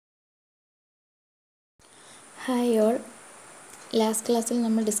Hi all. Last class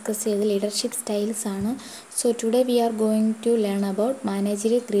we discussed leadership styles. So today we are going to learn about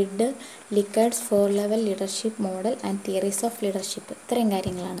managerial grid, Likard's 4-level leadership model and theories of leadership.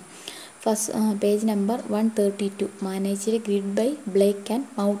 First page number 132, managerial grid by Blake and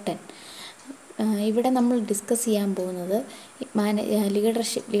Mountain. ഇവിടെ നമ്മൾ discuss ചെയ്യാൻ പോകുന്നത്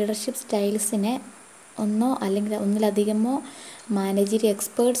leadership സ്റ്റൈൽസിനെ ഒന്നോ അല്ലെങ്കിൽ ഒന്നിലധികമോ menagerie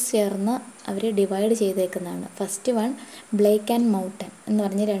experts ചേർന്ന് അവർ divide ചെയ്തേക്കുന്നതാണ്. First one Blake and മൗട്ടൻ എന്ന്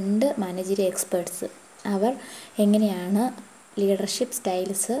പറഞ്ഞ രണ്ട് മാനേജറി എക്സ്പേർട്സ്. അവർ എങ്ങനെയാണ് ലീഡർഷിപ്പ്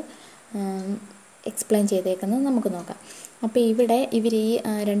സ്റ്റൈൽസ് എക്സ്പ്ലെയിൻ ചെയ്തേക്കുന്നത് നമുക്ക് നോക്കാം. അപ്പോൾ ഇവിടെ ഇവർ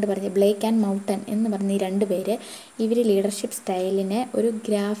ഈ ബ്ലേക്ക് ആൻഡ് മൗട്ടൻ എന്ന് പറഞ്ഞ ഈ രണ്ട് പേര് ഇവർ ലീഡർഷിപ്പ് സ്റ്റൈലിനെ ഒരു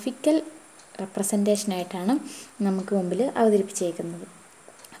ഗ്രാഫിക്കൽ റെപ്രസെൻറ്റേഷനായിട്ടാണ് നമുക്ക് മുമ്പിൽ അവതരിപ്പിച്ചേക്കുന്നത്.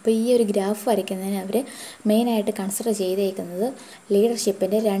 അപ്പോൾ ഈ ഒരു ഗ്രാഫ് വരയ്ക്കുന്നതിന് അവർ മെയിനായിട്ട് കൺസിഡർ ചെയ്തേക്കുന്നത്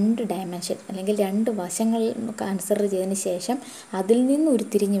ലീഡർഷിപ്പിൻ്റെ രണ്ട് ഡയമെൻഷൻ അല്ലെങ്കിൽ രണ്ട് വശങ്ങൾ കൺസിഡർ ചെയ്തതിന് ശേഷം അതിൽ നിന്ന്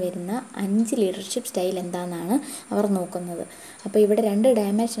ഉരുത്തിരിഞ്ഞ് വരുന്ന 5 ലീഡർഷിപ്പ് സ്റ്റൈൽ എന്താണെന്നാണ് അവർ നോക്കുന്നത്. അപ്പോൾ ഇവിടെ രണ്ട്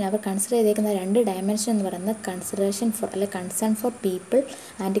ഡയമെൻഷൻ അവർ കൺസിഡർ ചെയ്തേക്കുന്ന രണ്ട് ഡയമെൻഷൻ എന്ന് പറയുന്നത് കൺസിഡറേഷൻ ഫോർ അല്ലെങ്കിൽ concern for people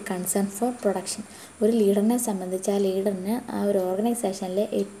and concern for production. ഒരു ലീഡറിനെ സംബന്ധിച്ച് ആ ലീഡറിന് ആ ഒരു ഓർഗനൈസേഷനിലെ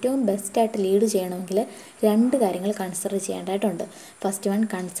ഏറ്റവും ബെസ്റ്റായിട്ട് ലീഡ് ചെയ്യണമെങ്കിൽ രണ്ട് കാര്യങ്ങൾ കൺസിഡർ ചെയ്യേണ്ടതായിട്ടുണ്ട്. First one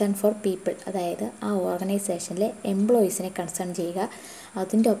concern for people, അതായത് ആ ഓർഗനൈസേഷനിലെ എംപ്ലോയീസിനെ കൺസേൺ ചെയ്യുക.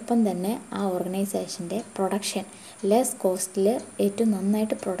 അതിൻ്റെ ഒപ്പം തന്നെ ആ ഓർഗനൈസേഷൻ്റെ പ്രൊഡക്ഷൻ ലെസ് കോസ്റ്റിൽ ഏറ്റവും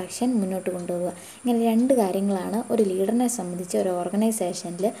നന്നായിട്ട് പ്രൊഡക്ഷൻ മുന്നോട്ട് കൊണ്ടുപോകുക. ഇങ്ങനെ രണ്ട് കാര്യങ്ങളാണ് ഒരു ലീഡറിനെ സംബന്ധിച്ച് ഒരു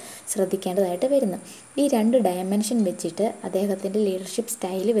ഓർഗനൈസേഷനിൽ ശ്രദ്ധിക്കേണ്ടതായിട്ട് വരുന്നത്. ഈ രണ്ട് ഡയമെൻഷൻ വെച്ചിട്ട് അദ്ദേഹത്തിൻ്റെ ലീഡർഷിപ്പ്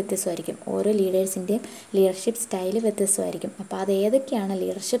സ്റ്റൈല് വ്യത്യസ്തമായിരിക്കും. ഓരോ ലീഡേഴ്സിൻ്റെയും ലീഡർഷിപ്പ് സ്റ്റൈല് വ്യത്യസ്തമായിരിക്കും. അപ്പോൾ അത് ഏതൊക്കെയാണ്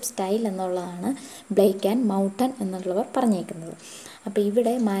ലീഡർഷിപ്പ് സ്റ്റൈൽ എന്നുള്ളതാണ് ബ്ലേക്ക് ആൻഡ് മൗട്ടൻ എന്നുള്ളവർ പറഞ്ഞേക്കുന്നത്. അപ്പോൾ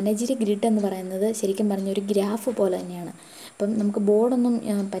ഇവിടെ മാനേജറി ഗ്രിഡ് എന്ന് പറയുന്നത് ശരിക്കും പറഞ്ഞൊരു ഗ്രാഫ് പോലെ തന്നെയാണ്. അപ്പം നമുക്ക് ബോർഡൊന്നും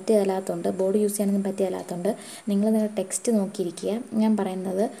പറ്റിയല്ലാത്തതുകൊണ്ട് ബോർഡ് യൂസ് ചെയ്യാനൊന്നും പറ്റിയല്ലാത്തതുകൊണ്ട് നിങ്ങൾ ടെക്സ്റ്റ് നോക്കിയിരിക്കുക. ഞാൻ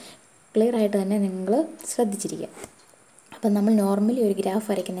പറയുന്നത് ക്ലിയർ ആയിട്ട് തന്നെ നിങ്ങൾ ശ്രദ്ധിച്ചിരിക്കുക. അപ്പം നമ്മൾ നോർമലി ഒരു ഗ്രാഫ്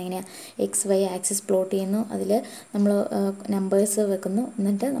വരയ്ക്കുന്നത് എങ്ങനെയാണ്? എക്സ് വൈ ആക്സിസ് പ്ലോട്ട് ചെയ്യുന്നു, അതിൽ നമ്മൾ നമ്പേഴ്സ് വെക്കുന്നു,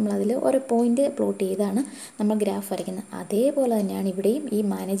 എന്നിട്ട് നമ്മളതിൽ ഓരോ പോയിൻ്റ് പ്ലോട്ട് ചെയ്താണ് നമ്മൾ ഗ്രാഫ് വരയ്ക്കുന്നത്. അതേപോലെ തന്നെയാണ് ഇവിടെയും ഈ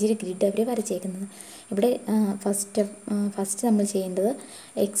മാനേജറി ഗ്രിഡ് അവർ വരച്ചേക്കുന്നത്. ഇവിടെ ഫസ്റ്റ് നമ്മൾ ചെയ്യേണ്ടത്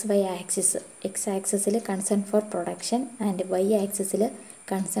എക്സ് ആക്സിസിൽ concern for production and Y ആക്സിസിൽ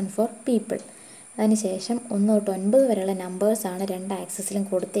കൺസേൺ ഫോർ പീപ്പിൾ. അതിനുശേഷം 1 തൊട്ട് 9 വരെയുള്ള നമ്പേഴ്സാണ് രണ്ട് ആക്സിസിലും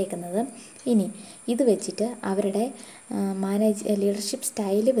കൊടുത്തേക്കുന്നത്. ഇനി ഇത് വെച്ചിട്ട് അവരുടെ ലീഡർഷിപ്പ്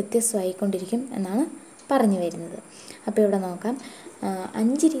സ്റ്റൈല് വ്യത്യസ്തമായിക്കൊണ്ടിരിക്കും എന്നാണ് പറഞ്ഞു വരുന്നത്. അപ്പോൾ ഇവിടെ നോക്കാം,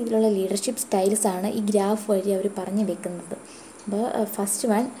 5 രീതിയിലുള്ള ലീഡർഷിപ്പ് സ്റ്റൈൽസാണ് ഈ ഗ്രാഫ് വഴി അവർ പറഞ്ഞു വെക്കുന്നത്. അപ്പോൾ ഫസ്റ്റ്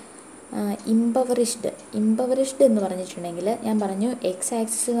വൺ ഇമ്പവറിഷ്ഡ് എന്ന് പറഞ്ഞിട്ടുണ്ടെങ്കിൽ ഞാൻ പറഞ്ഞു എക്സ്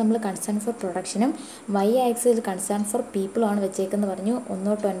ആക്സിസിൽ നമ്മൾ കൺസേൺ ഫോർ പ്രൊഡക്ഷനും വൈ ആക്സിസിൽ കൺസേൺ ഫോർ പീപ്പിളുമാണ് വെച്ചേക്കെന്ന് പറഞ്ഞു. 1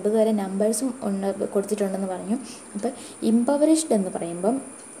 തൊട്ട് 9 വരെ നമ്പേഴ്സും കൊടുത്തിട്ടുണ്ടെന്ന് പറഞ്ഞു. അപ്പോൾ ഇമ്പവറിഷ്ഡ് എന്ന് പറയുമ്പം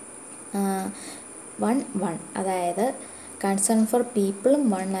 1 അതായത് കൺസേൺ ഫോർ പീപ്പിളും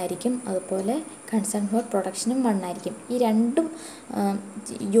 1 ആയിരിക്കും, അതുപോലെ കൺസേൺ ഫോർ പ്രൊഡക്ഷനും 1 ആയിരിക്കും. ഈ രണ്ടും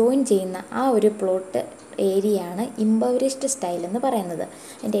ജോയിൻ ചെയ്യുന്ന ആ ഒരു പ്ലോട്ട് ഏരിയയാണ് ഇമ്പവറിഷ്ഡ് സ്റ്റൈൽ എന്ന് പറയുന്നത്.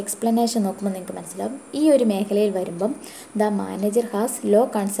 എൻ്റെ എക്സ്പ്ലനേഷൻ നോക്കുമ്പോൾ നിങ്ങൾക്ക് മനസ്സിലാവും. ഈ ഒരു മേഖലയിൽ വരുമ്പം the manager has law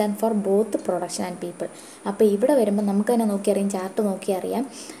concern for both production and people. അപ്പോൾ ഇവിടെ വരുമ്പോൾ നമുക്ക് തന്നെ നോക്കിയറിയാം, ചാർട്ട് നോക്കിയറിയാം,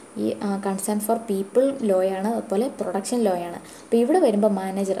 ഈ കൺസേൺ ഫോർ പീപ്പിൾ ലോയാണ്, അതുപോലെ പ്രൊഡക്ഷൻ ലോയാണ്. അപ്പോൾ ഇവിടെ വരുമ്പോൾ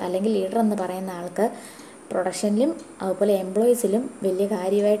മാനേജർ അല്ലെങ്കിൽ ലീഡർ എന്ന് പറയുന്ന ആൾക്ക് പ്രൊഡക്ഷനിലും അതുപോലെ എംപ്ലോയീസിലും വലിയ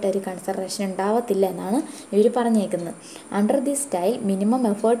കാര്യമായിട്ടൊരു കൺസിഡറേഷൻ ഉണ്ടാവത്തില്ല എന്നാണ് ഇവർ പറഞ്ഞേക്കുന്നത്. Under this style minimum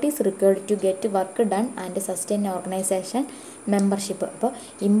effort is required to get work done and sustain organisation membership. അപ്പോൾ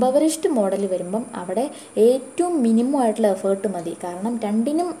ഇമ്പവറിഷ്ഡ് മോഡൽ വരുമ്പം അവിടെ ഏറ്റവും മിനിമം ആയിട്ടുള്ള എഫേർട്ട് മതി. കാരണം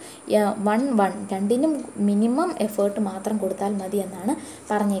രണ്ടിനും മിനിമം എഫേർട്ട് മാത്രം കൊടുത്താൽ മതി എന്നാണ്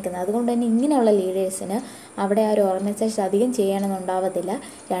പറഞ്ഞേക്കുന്നത്. അതുകൊണ്ട് തന്നെ ഇങ്ങനെയുള്ള ലീഡേഴ്സിന് അവിടെ ആ ഒരു ഓർഗനൈസേഷൻ അധികം ചെയ്യാനൊന്നുണ്ടാവത്തില്ല.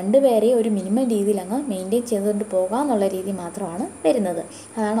 രണ്ടുപേരെയും ഒരു മിനിമം രീതിയിൽ അങ്ങ് മെയിൻറ്റെയിൻ ചെയ്തുകൊണ്ട് പോകാമെന്നുള്ള രീതി മാത്രമാണ് വരുന്നത്.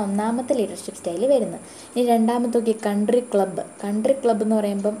 അതാണ് ഒന്നാമത്തെ ലീഡർഷിപ്പ് സ്റ്റൈൽ വരുന്നത്. ഇനി രണ്ടാമത്തെ നോക്കി കൺട്രി ക്ലബ്ബ് എന്ന്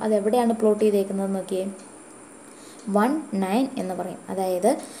പറയുമ്പം അത് എവിടെയാണ് പ്ലോട്ട് ചെയ്തേക്കുന്നത് നോക്കിയേ, 1-9 എന്ന് പറയും.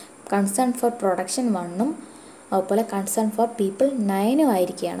 അതായത് കൺസേൺ ഫോർ പ്രൊഡക്ഷൻ 1ഉം അതുപോലെ കൺസേൺ ഫോർ പീപ്പിൾ 9ഉം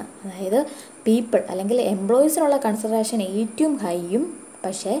ആയിരിക്കുകയാണ്. അതായത് പീപ്പിൾ അല്ലെങ്കിൽ എംപ്ലോയീസിനുള്ള കൺസിഡറേഷൻ ഏറ്റവും ഹൈയും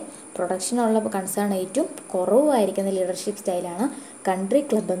പക്ഷേ പ്രൊഡക്ഷനുള്ള കൺസേൺ ഏറ്റവും കുറവുമായിരിക്കുന്ന ലീഡർഷിപ്പ് സ്റ്റൈലാണ് കൺട്രി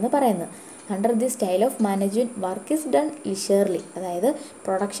ക്ലബ്ബ് എന്ന് പറയുന്നത്. Under the style of management work is done ലിഷേർലി. അതായത്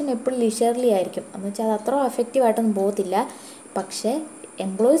പ്രൊഡക്ഷൻ എപ്പോഴും ലിഷേർലി ആയിരിക്കും, എന്ന് വെച്ചാൽ അത് അത്ര എഫക്റ്റീവായിട്ടൊന്നും പോകത്തില്ല. പക്ഷേ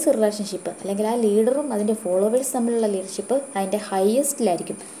എംപ്ലോയീസ് റിലേഷൻഷിപ്പ് അല്ലെങ്കിൽ ആ ലീഡറും അതിൻ്റെ ഫോളോവേഴ്സ് തമ്മിലുള്ള ലീഡർഷിപ്പ് അതിൻ്റെ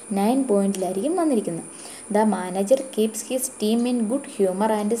ഹയസ്റ്റിലായിരിക്കും, 9 പോയിൻറ്റിലായിരിക്കും വന്നിരിക്കുന്നത്. The manager keeps his team in good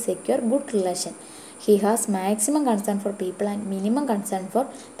humour and secure good relation. He has maximum concern for people and minimum concern for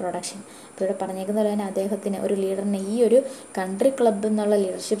production. അപ്പോൾ ഇവിടെ പറഞ്ഞേക്കുന്ന പോലെ തന്നെ അദ്ദേഹത്തിന്, ഒരു ലീഡറിന് ഈ ഒരു കൺട്രി ക്ലബ്ബ് എന്നുള്ള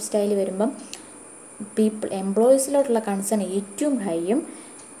ലീഡർഷിപ്പ് സ്റ്റൈൽ വരുമ്പം എംപ്ലോയീസിലോട്ടുള്ള കൺസേൺ ഏറ്റവും ഹൈയും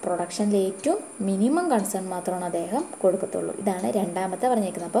പ്രൊഡക്ഷനിൽ ഏറ്റവും മിനിമം കൺസേൺ മാത്രമാണ് അദ്ദേഹം കൊടുക്കത്തുള്ളൂ. ഇതാണ് രണ്ടാമത്തെ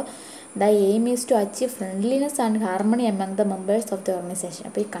പറഞ്ഞേക്കുന്നത്. അപ്പോൾ the aim is to achieve friendliness and harmony among the members of the organisation.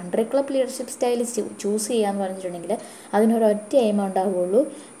 അപ്പോൾ ഈ country club leadership style choose ചെയ്യാന്ന് പറഞ്ഞിട്ടുണ്ടെങ്കിൽ അതിനൊരൊറ്റ എയിം ഉണ്ടാവുകയുള്ളൂ,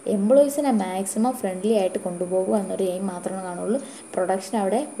 എംപ്ലോയീസിനെ മാക്സിമം ഫ്രണ്ട്ലി ആയിട്ട് കൊണ്ടുപോകുക എന്നൊരു എയിം മാത്രമേ കാണുള്ളൂ. പ്രൊഡക്ഷൻ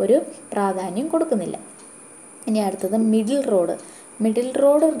അവിടെ ഒരു പ്രാധാന്യം കൊടുക്കുന്നില്ല. ഇനി അടുത്തത് middle road. Middle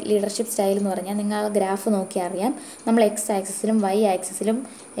road leadership style എന്ന് പറഞ്ഞാൽ നിങ്ങൾ ഗ്രാഫ് നോക്കിയാൽ അറിയാം. നമ്മൾ എക്സ് ആക്സിസിലും വൈ ആക്സിസിലും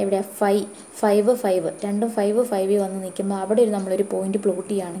എവിടെയാണ് 5 രണ്ടും 5 വന്ന് നിൽക്കുമ്പോൾ അവിടെ നമ്മളൊരു പോയിന്റ് പ്ലോട്ട്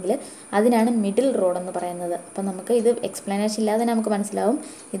ചെയ്യുകയാണെങ്കിൽ അതിനാണ് മിഡിൽ റോഡ് എന്ന് പറയുന്നത്. അപ്പം നമുക്ക് ഇത് എക്സ്പ്ലനേഷൻ ഇല്ലാതെ നമുക്ക് മനസ്സിലാവും.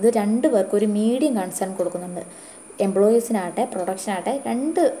 ഇത് രണ്ട് പേർക്കും ഒരു മീഡിയം കൺസേൺ കൊടുക്കുന്നുണ്ട്. എംപ്ലോയീസിനാകട്ടെ പ്രൊഡക്ഷനാകട്ടെ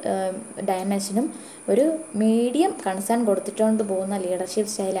രണ്ട് ഡയമെൻഷനും ഒരു മീഡിയം കൺസേൺ കൊടുത്തിട്ടുകൊണ്ട് പോകുന്ന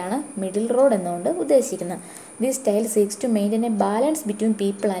ലീഡർഷിപ്പ് സ്റ്റൈലാണ് മിഡിൽ റോഡ് എന്നുകൊണ്ട് ഉദ്ദേശിക്കുന്നത്. This style seeks to maintain A balance between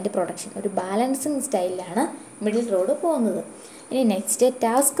people and production. ഒരു ബാലൻസിങ് സ്റ്റൈലിലാണ് മിഡിൽ റോഡ് പോകുന്നത്. ഇനി next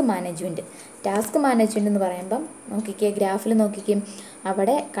task management. Task management എന്ന് പറയുമ്പം നോക്കിക്കേ, ഗ്രാഫിൽ നോക്കിക്കേ,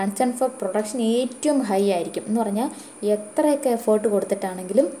 അവിടെ കൺസേൺ ഫോർ പ്രൊഡക്ഷൻ ഏറ്റവും ഹൈ ആയിരിക്കും. എന്ന് പറഞ്ഞാൽ എത്രയൊക്കെ എഫേർട്ട്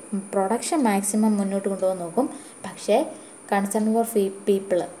കൊടുത്തിട്ടാണെങ്കിലും പ്രൊഡക്ഷൻ മാക്സിമം മുന്നോട്ട് കൊണ്ടുപോകാൻ നോക്കും. പക്ഷേ കൺസേൺ ഫോർ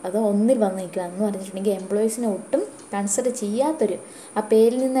പീപ്പിൾ അത് ഒന്നിൽ വന്ന് നിൽക്കുക എന്ന് പറഞ്ഞിട്ടുണ്ടെങ്കിൽ എംപ്ലോയീസിനെ ഒട്ടും കൺസിഡർ ചെയ്യാത്തൊരു, ആ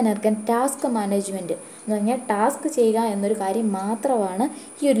പേരിൽ നിന്ന് തന്നെ എടുക്കാൻ ടാസ്ക് മാനേജ്മെൻറ്റ് എന്ന് പറഞ്ഞാൽ ടാസ്ക് ചെയ്യുക എന്നൊരു കാര്യം മാത്രമാണ്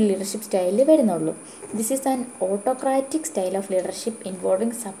ഈ ഒരു ലീഡർഷിപ്പ് സ്റ്റൈലിൽ വരുന്നുള്ളൂ. This is an autocratic style of leadership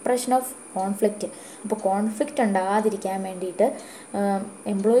involving suppression of conflict. അപ്പോൾ കോൺഫ്ലിക്റ്റ് ഉണ്ടാകാതിരിക്കാൻ വേണ്ടിയിട്ട്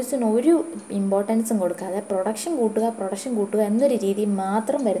എംപ്ലോയീസിന് ഒരു ഇമ്പോർട്ടൻസും കൊടുക്കാതെ പ്രൊഡക്ഷൻ കൂട്ടുക എന്നൊരു രീതി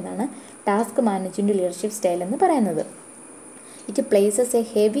മാത്രം വരുന്നതാണ് ടാസ്ക് മാനേജ്മെൻറ്റ് ലീഡർഷിപ്പ് സ്റ്റൈൽ എന്ന് പറയുന്നത്. It places a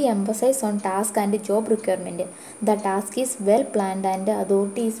heavy emphasis on task and job requirement. The task is well planned and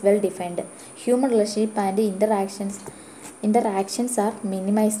authority is well defined. Human relationship and interactions are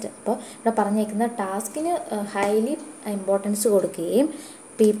minimized. അപ്പോൾ ഇവിടെ പറഞ്ഞേക്കുന്ന ടാസ്കിന് ഹൈലി ഇമ്പോർട്ടൻസ് കൊടുക്കുകയും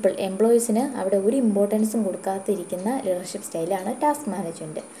എംപ്ലോയീസിന് അവിടെ ഒരു ഇമ്പോർട്ടൻസും കൊടുക്കാതിരിക്കുന്ന leadership സ്റ്റൈലാണ് task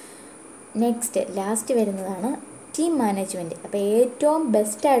management. Next last വരുന്നതാണ് team management. അപ്പോൾ ഏറ്റവും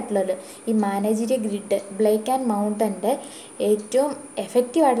ബെസ്റ്റായിട്ടുള്ള ഈ മാനേജറിയൽ ഗ്രിഡ് ബ്ലേക്ക് ആൻഡ് മൗണ്ടൻ്റെ ഏറ്റവും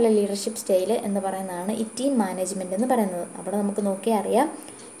എഫക്റ്റീവ് ആയിട്ടുള്ള ലീഡർഷിപ്പ് സ്റ്റൈൽ എന്ന് പറയുന്നതാണ് ഈ ടീം മാനേജ്മെൻറ്റ് എന്ന് പറയുന്നത്. അവിടെ നമുക്ക് നോക്കിയാൽ അറിയാം,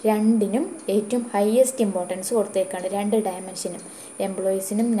 രണ്ടിനും ഏറ്റവും ഹയസ്റ്റ് ഇമ്പോർട്ടൻസ് കൊടുത്തേക്കാണ്, രണ്ട് ഡയമെൻഷനും,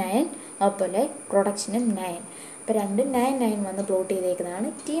 എംപ്ലോയീസിനും 9 അതുപോലെ പ്രൊഡക്ഷനും 9. അപ്പോൾ രണ്ടും 9 വന്ന് പ്ലോട്ട് ചെയ്തേക്കുന്നതാണ്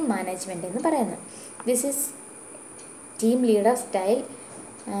ടീം മാനേജ്മെൻറ്റ് എന്ന് പറയുന്നത്. This is team leader style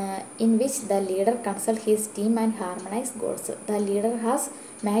in which the leader consult his team and harmonize goals. The leader has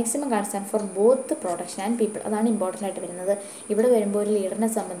maximum concern for both the production and people. അതാണ് important ആയിട്ട് വരുന്നത്. ഇവിടെ വരുമ്പോൾ ഒരു ലീഡറിനെ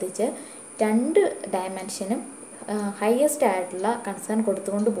സംബന്ധിച്ച് രണ്ട് ഡയമെൻഷനും ഹയസ്റ്റ് ആയിട്ടുള്ള കൺസേൺ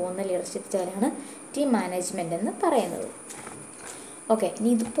കൊടുത്തുകൊണ്ട് പോകുന്ന ലീഡർഷിപ്പ് സ്റ്റൈലാണ് ടീം മാനേജ്മെൻറ്റ് എന്ന് പറയുന്നത്. ഓക്കെ, ഇനി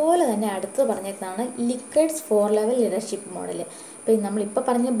ഇതുപോലെ തന്നെ അടുത്ത് പറഞ്ഞേക്കുന്നതാണ് ലിക്കേഡ്സ് 4 ലെവൽ ലീഡർഷിപ്പ് മോഡൽ. ഇപ്പോൾ നമ്മളിപ്പോൾ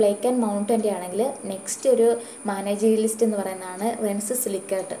പറഞ്ഞ ബ്ലേക്ക് ആൻഡ് മൗണ്ടൻ്റെ ആണെങ്കിൽ നെക്സ്റ്റ് ഒരു മാനേജറിയലിസ്റ്റ് എന്ന് പറയുന്നതാണ് റെൻസിസ്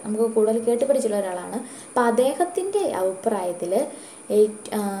ലിക്കേർട്ട്. നമുക്ക് കൂടുതൽ കേട്ട് പഠിച്ചുള്ള ഒരാളാണ്. അപ്പോൾ അദ്ദേഹത്തിൻ്റെ അഭിപ്രായത്തിൽ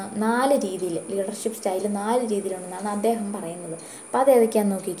 4 രീതിയിൽ ലീഡർഷിപ്പ് സ്റ്റൈൽ 4 രീതിയിലുണ്ടെന്നാണ് അദ്ദേഹം പറയുന്നത്. അപ്പോൾ അത്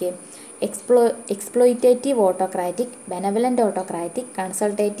ഏതൊക്കെയാണെന്ന് നോക്കിക്കേ. Exploitative autocratic, benevolent autocratic,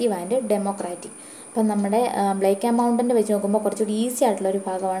 consultative and democratic. അപ്പം നമ്മുടെ ബ്ലേക്ക് ആൻഡ് മൗണ്ടൻ്റെ വെച്ച് നോക്കുമ്പോൾ കുറച്ചുകൂടി ഈസി ആയിട്ടുള്ളൊരു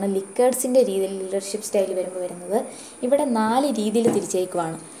ഭാഗമാണ് ലിക്കേഡ്സിൻ്റെ രീതിയിൽ ലീഡർഷിപ്പ് സ്റ്റൈൽ വരുന്നത്. ഇവിടെ 4 രീതിയിൽ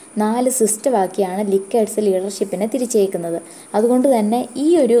തിരിച്ചേക്കുവാണ്, 4 സിസ്റ്റമാക്കിയാണ് ലിക്കേഡ്സ് ലീഡർഷിപ്പിനെ തിരിച്ചേക്കുന്നത്. അതുകൊണ്ട് തന്നെ ഈ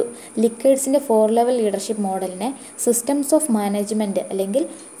ഒരു ലിക്കേഡ്സിൻ്റെ 4 ലെവൽ ലീഡർഷിപ്പ് മോഡലിനെ സിസ്റ്റംസ് ഓഫ് മാനേജ്മെൻറ്റ് അല്ലെങ്കിൽ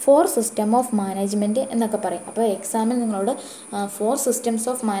 4 സിസ്റ്റം ഓഫ് മാനേജ്മെൻറ്റ് എന്നൊക്കെ പറയും. അപ്പോൾ എക്സാമിൽ നിങ്ങളോട് 4 സിസ്റ്റംസ്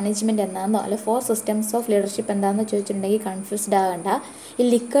ഓഫ് മാനേജ്മെൻറ്റ് എന്താണെന്നോ അല്ലെ 4 സിസ്റ്റംസ് ഓഫ് ലീഡർഷിപ്പ് എന്താണെന്നോ ചോദിച്ചിട്ടുണ്ടെങ്കിൽ കൺഫ്യൂസ്ഡ് ആകണ്ട. ഈ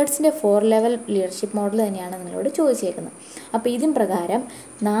ലിക്കേഡ്സിൻ്റെ 4 ലെവൽ ലീഡർഷിപ്പ് മോഡൽ തന്നെയാണ് നിങ്ങളോട് ചോദിച്ചേക്കുന്നത്. അപ്പോൾ ഇതിൻ പ്രകാരം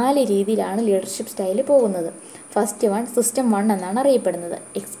 4 രീതിയിലാണ് ലീഡർഷിപ്പ് സ്റ്റൈൽ പോകുന്നത്. ഫസ്റ്റ് വൺ സിസ്റ്റം 1 എന്നാണ് അറിയപ്പെടുന്നത്,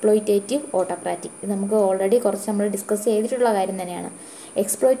 എക്സ്പ്ലോയിറ്റേറ്റീവ് ഓട്ടോക്രാറ്റിക്. ഇത് നമുക്ക് ഓൾറെഡി കുറച്ച് നമ്മൾ ഡിസ്കസ് ചെയ്തിട്ടുള്ള കാര്യം തന്നെയാണ്.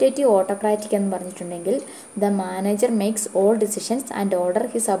 എക്സ്പ്ലോയിറ്റേറ്റീവ് ഓട്ടോക്രാറ്റിക് എന്ന് പറഞ്ഞിട്ടുണ്ടെങ്കിൽ the manager makes all decisions and order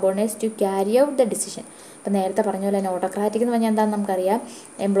his subordinates to carry out the decision. അപ്പോൾ നേരത്തെ പറഞ്ഞ പോലെ തന്നെ ഓട്ടോക്രാറ്റിക് എന്ന് പറഞ്ഞാൽ എന്താണെന്ന് നമുക്കറിയാം,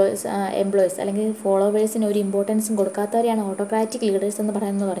 എംപ്ലോയീസ് അല്ലെങ്കിൽ ഫോളോവേഴ്സിന് ഒരു ഇമ്പോർട്ടൻസും കൊടുക്കാത്തവരെയാണ് ഓട്ടോക്രാറ്റിക് ലീഡേഴ്സ് എന്ന്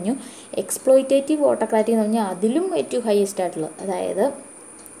പറയുന്നത് പറഞ്ഞു. എക്സ്പ്ലോയിറ്റേറ്റീവ് ഓട്ടോക്രാറ്റിക് എന്ന് പറഞ്ഞാൽ അതിലും ഏറ്റവും ഹയസ്റ്റ് ആയിട്ടുള്ളത്, അതായത്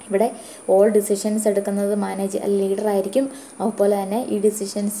ഇവിടെ ഓൾ ഡിസിഷൻസ് എടുക്കുന്നത് ലീഡറായിരിക്കും. അതുപോലെ തന്നെ ഈ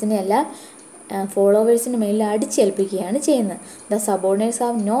ഡിസിഷൻസിനെ എല്ലാം ഫോളോവേഴ്സിന് മേലിൽ അടിച്ചേൽപ്പിക്കുകയാണ് ചെയ്യുന്നത്. The subordinates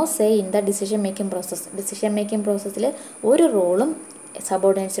have no say in the decision making process. Decision making പ്രോസസ്സിൽ ഒരു റോളും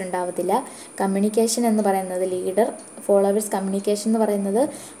സബോർഡിനേറ്റ്സ് ഉണ്ടാവത്തില്ല. കമ്മ്യൂണിക്കേഷൻ എന്ന് പറയുന്നത് ലീഡർ ഫോളോവേഴ്സ് കമ്മ്യൂണിക്കേഷൻ എന്ന് പറയുന്നത്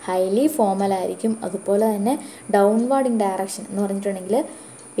ഹൈലി ഫോമൽ ആയിരിക്കും. അതുപോലെ തന്നെ ഡൗൺവേർഡ് ഇൻ ഡയറക്ഷൻ എന്ന് പറഞ്ഞിട്ടുണ്ടെങ്കിൽ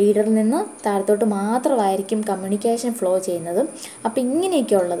ലീഡറിൽ നിന്ന് താഴത്തോട്ട് മാത്രമായിരിക്കും കമ്മ്യൂണിക്കേഷൻ ഫ്ലോ ചെയ്യുന്നതും. അപ്പോൾ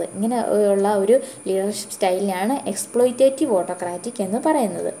ഇങ്ങനെയുള്ള ഒരു ലീഡർഷിപ്പ് സ്റ്റൈലിനാണ് എക്സ്പ്ലോയിറ്റേറ്റീവ് ഓട്ടോക്രാറ്റിക് എന്ന്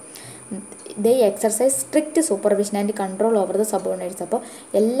പറയുന്നത്. ദേ exercise strict supervision and control over the subordinates. അപ്പോൾ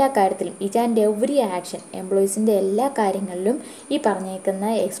എല്ലാ കാര്യത്തിലും ഈച്ച് ആൻഡ് എവറി ആക്ഷൻ എംപ്ലോയീസിൻ്റെ എല്ലാ കാര്യങ്ങളിലും ഈ പറഞ്ഞേക്കുന്ന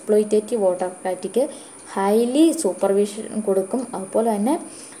എക്സ്പ്ലോയിറ്റേറ്റീവ് ഓട്ടോക്രാറ്റിക് ഹൈലി സൂപ്പർവിഷൻ കൊടുക്കും. അതുപോലെ തന്നെ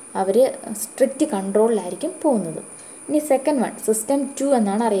അവർ സ്ട്രിക്റ്റ് കൺട്രോളിലായിരിക്കും പോകുന്നത്. ഇനി സെക്കൻഡ് വൺ സിസ്റ്റം 2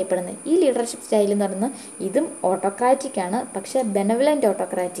 എന്നാണ് അറിയപ്പെടുന്നത്. ഈ ലീഡർഷിപ്പ് സ്റ്റൈൽ എന്ന് പറയുന്നത് ഇതും ഓട്ടോക്രാറ്റിക് ആണ്. പക്ഷേ ബെനവലൻ്റ്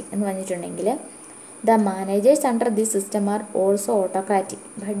ഓട്ടോക്രാറ്റിക് എന്ന് പറഞ്ഞിട്ടുണ്ടെങ്കിൽ the managers under this system are also autocratic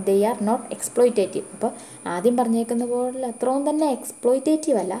but they are not exploitative. അപ്പോൾ ആദ്യം പറഞ്ഞേക്കുന്ന പോലെ അത്രയും തന്നെ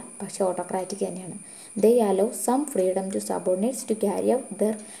എക്സ്പ്ലോയിറ്റേറ്റീവ് അല്ല, പക്ഷേ ഓട്ടോക്രാറ്റിക് തന്നെയാണ്. ദേ hello some freedom to subordinates to carry out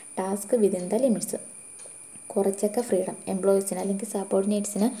there task within the limits. കുറച്ചൊക്കെ ഫ്രീഡം എംപ്ലോയീസിന് അല്ലെങ്കിൽ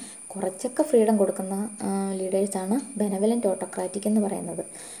സബോർഡിനേറ്റ്സിന് കുറച്ചൊക്കെ ഫ്രീഡം കൊടുക്കുന്ന ലീഡേഴ്സാണ് ബെനവലൻ്റ് ഓട്ടോക്രാറ്റിക് എന്ന് പറയുന്നത്.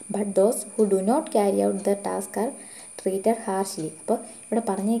 But those who do not carry out the task R treated ഹാർഷ്ലി. അപ്പോൾ ഇവിടെ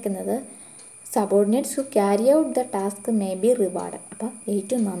പറഞ്ഞേക്കുന്നത് subordinates who carry out the task may be reward. അപ്പോൾ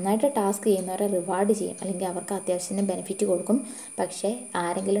ഏറ്റവും നന്നായിട്ട് ടാസ്ക് ചെയ്യുന്നവരെ റിവാർഡ് ചെയ്യും, അല്ലെങ്കിൽ അവർക്ക് അത്യാവശ്യത്തിന് ബെനിഫിറ്റ് കൊടുക്കും. പക്ഷേ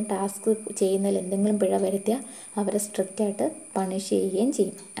ആരെങ്കിലും ടാസ്ക് ചെയ്യുന്നതിൽ എന്തെങ്കിലും പിഴ വരുത്തിയാൽ അവരെ സ്ട്രിക്റ്റായിട്ട് പണിഷ് ചെയ്യുകയും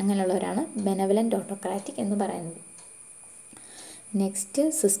ചെയ്യും. അങ്ങനെയുള്ളവരാണ് ബെനവലൻ്റ് ഓട്ടോക്രാറ്റിക് എന്ന് പറയുന്നത്. Next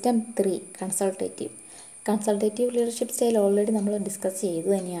system 3 consultative leadership style already നമ്മൾ ഡിസ്കസ് ചെയ്തു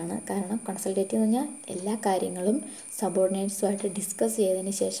തന്നെയാണ്. കാരണം കൺസൾട്ടേറ്റീവ് എന്ന് പറഞ്ഞാൽ എല്ലാ കാര്യങ്ങളും സബോർഡിനേറ്റ്സുമായിട്ട് ഡിസ്കസ്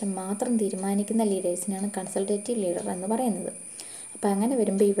ചെയ്തതിന് ശേഷം മാത്രം തീരുമാനിക്കുന്ന ലീഡേഴ്സിനാണ് കൺസൾട്ടേറ്റീവ് ലീഡർ എന്ന് പറയുന്നത്. അപ്പോൾ അങ്ങനെ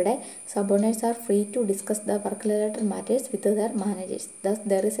വരുമ്പോൾ ഇവിടെ subordinates are free to discuss the work related matters with there managers. Thus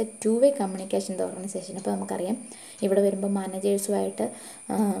there is A 2-way communication the organisation. അപ്പോൾ നമുക്കറിയാം ഇവിടെ വരുമ്പോൾ മാനേജേഴ്സുമായിട്ട്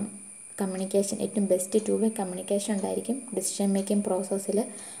കമ്മ്യൂണിക്കേഷൻ ഏറ്റവും ബെസ്റ്റ് 2-way കമ്മ്യൂണിക്കേഷൻ ഉണ്ടായിരിക്കും. ഡിസിഷൻ മേക്കിംഗ് പ്രോസസ്സിൽ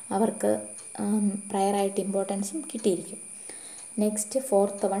അവർക്ക് പ്രയറായിട്ട് ഇമ്പോർട്ടൻസും കിട്ടിയിരിക്കും. Next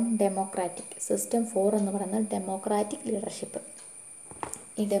fourth one democratic. System 4 എന്ന് പറയുന്നത് ഡെമോക്രാറ്റിക് ലീഡർഷിപ്പ്.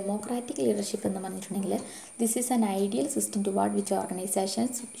 ഈ ഡെമോക്രാറ്റിക് ലീഡർഷിപ്പ് എന്ന് പറഞ്ഞിട്ടുണ്ടെങ്കിൽ this is an ideal system to what which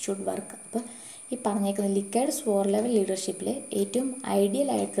organisations should work. അപ്പോൾ ഈ പറഞ്ഞേക്കുന്ന ലിക്കേഡ് 4 ലെവൽ ലീഡർഷിപ്പിൽ ഏറ്റവും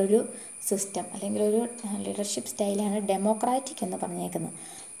ഐഡിയൽ ആയിട്ടുള്ളൊരു സിസ്റ്റം അല്ലെങ്കിൽ ഒരു ലീഡർഷിപ്പ് സ്റ്റൈലാണ് ഡെമോക്രാറ്റിക് എന്ന് പറഞ്ഞേക്കുന്നത്.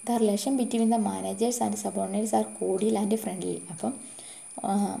 The relation between the managers and subordinates R cordial and friendly. അപ്പം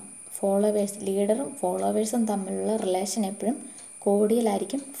ലീഡറും ഫോളോവേഴ്സും തമ്മിലുള്ള റിലേഷൻ എപ്പോഴും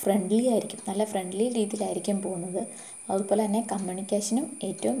കോഡിയലായിരിക്കും, ഫ്രണ്ട്ലി ആയിരിക്കും, നല്ല ഫ്രണ്ട്ലി രീതിയിലായിരിക്കും പോകുന്നത്. അതുപോലെ തന്നെ കമ്മ്യൂണിക്കേഷനും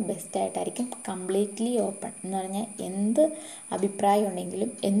ഏറ്റവും ബെസ്റ്റായിട്ടായിരിക്കും കംപ്ലീറ്റ്ലി ഓപ്പൺ എന്ന് പറഞ്ഞാൽ എന്ത് അഭിപ്രായം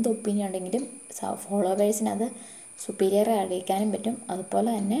ഉണ്ടെങ്കിലും എന്ത് ഒപ്പീനിയൻ ഉണ്ടെങ്കിലും ഫോളോവേഴ്സിന് അത് സുപ്പീരിയർ അറിയിക്കാനും പറ്റും. അതുപോലെ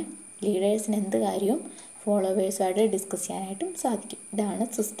തന്നെ ലീഡേഴ്സിന് എന്ത് കാര്യവും ഫോളോവേഴ്സുമായിട്ട് ഡിസ്കസ് ചെയ്യാനായിട്ടും സാധിക്കും. ഇതാണ്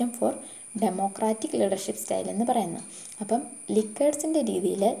system for Democratic leadership style എന്ന് പറയുന്നത്. അപ്പം ലിക്കേഡ്സിൻ്റെ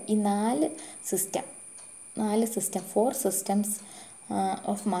രീതിയിൽ ഈ 4 സിസ്റ്റം 4 സിസ്റ്റംസ്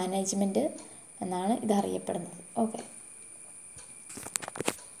ഓഫ് മാനേജ്മെൻറ്റ് എന്നാണ് ഇതറിയപ്പെടുന്നത്. Okay,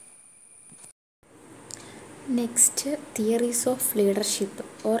 next theories of leadership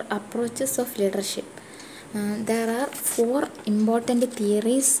or approaches of leadership. There are 4 important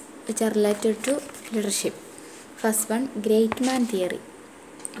theories which are related to leadership. First one great man theory.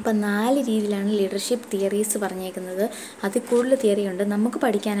 അപ്പോൾ 4 രീതിയിലാണ് leadership theories പറഞ്ഞേക്കുന്നത്. അതിൽ കൂടുതൽ തിയറി ഉണ്ട്. നമുക്ക്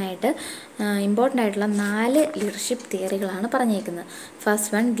പഠിക്കാനായിട്ട് ഇമ്പോർട്ടൻ്റ് ആയിട്ടുള്ള 4 ലീഡർഷിപ്പ് തിയറികളാണ് പറഞ്ഞേക്കുന്നത്.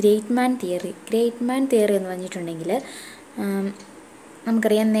 ഫസ്റ്റ് വൺ ഗ്രേറ്റ് മാൻ തിയറി. ഗ്രേറ്റ് മാൻ തിയറി എന്ന് പറഞ്ഞിട്ടുണ്ടെങ്കിൽ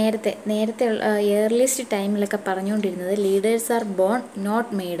നമുക്കറിയാം നേരത്തെ ഏർലിയസ്റ്റ് ടൈമിലൊക്കെ പറഞ്ഞുകൊണ്ടിരുന്നത് leaders R bone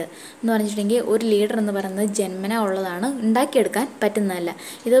not made എന്ന് പറഞ്ഞിട്ടുണ്ടെങ്കിൽ ഒരു ലീഡർ എന്ന് പറയുന്നത് ജന്മന ഉള്ളതാണ്, ഉണ്ടാക്കിയെടുക്കാൻ പറ്റുന്നതല്ല.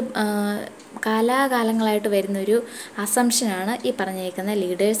 ഇത് കാലാകാലങ്ങളായിട്ട് വരുന്നൊരു അസംഷനാണ് ഈ പറഞ്ഞേക്കുന്ന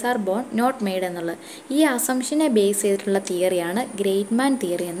leaders R bone not made എന്നുള്ളത്. ഈ അസംഷനെ ബേസ് ചെയ്തിട്ടുള്ള തിയറിയാണ് ഗ്രേറ്റ് മാൻ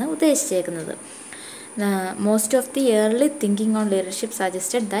തിയറി എന്ന് ഉദ്ദേശിച്ചേക്കുന്നത്. Most of the early thinking on leadership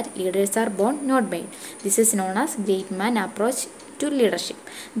suggested that leaders are born not made. This is known as great man approach to leadership.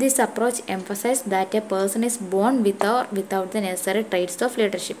 This approach emphasizes that a person is born with or without the necessary traits of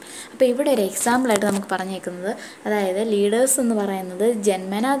leadership. അപ്പോൾ ഇവിടെ ഒരു എക്സാമ്പിളായിട്ട് നമുക്ക് പറഞ്ഞേക്കുന്നത്, അതായത് leaders എന്ന് പറയുന്നത്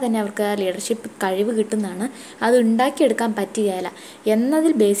ജന്മനാ തന്നെ അവർക്ക് ആ ലീഡർഷിപ്പ് കഴിവ് കിട്ടുന്നതാണ്, അത് ഉണ്ടാക്കിയെടുക്കാൻ പറ്റുകയില്ല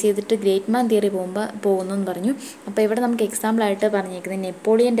എന്നതിൽ ബേസ് ചെയ്തിട്ട് ഗ്രേറ്റ് മാൻ തിയറി പോകുന്നു എന്ന് പറഞ്ഞു. അപ്പോൾ ഇവിടെ നമുക്ക് എക്സാമ്പിളായിട്ട് പറഞ്ഞേക്കുന്നത്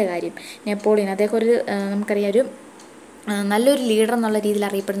നെപ്പോളിയൻ്റെ കാര്യം. നെപ്പോളിയൻ അദ്ദേഹം നമുക്കറിയാം ഒരു നല്ലൊരു ലീഡർ എന്നുള്ള രീതിയിൽ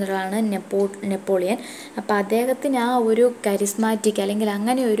അറിയപ്പെടുന്ന ഒരാളാണ് നെപ്പോളിയൻ. അപ്പോൾ അദ്ദേഹത്തിന് ആ ഒരു കരിസ്മാറ്റിക് അല്ലെങ്കിൽ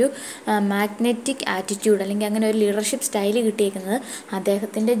അങ്ങനെ ഒരു മാഗ്നറ്റിക് ആറ്റിറ്റ്യൂഡ് അല്ലെങ്കിൽ അങ്ങനെ ഒരു ലീഡർഷിപ്പ് സ്റ്റൈല് കിട്ടിയേക്കുന്നത്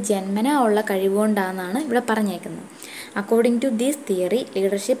അദ്ദേഹത്തിൻ്റെ ജന്മനാ ഉള്ള കഴിവുകൊണ്ടാണെന്നാണ് ഇവിടെ പറഞ്ഞേക്കുന്നത്. According to this theory,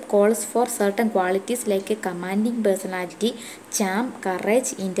 leadership calls for certain qualities like a commanding personality, charm, courage,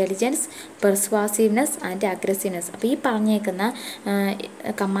 intelligence, persuasiveness and aggressiveness. അപ്പോൾ ഈ പറഞ്ഞേക്കുന്ന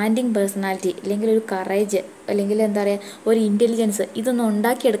കമാൻഡിങ് പേഴ്സണാലിറ്റി അല്ലെങ്കിൽ ഒരു കറേജ് അല്ലെങ്കിൽ എന്താ പറയുക ഒരു ഇൻ്റലിജൻസ് ഇതൊന്നും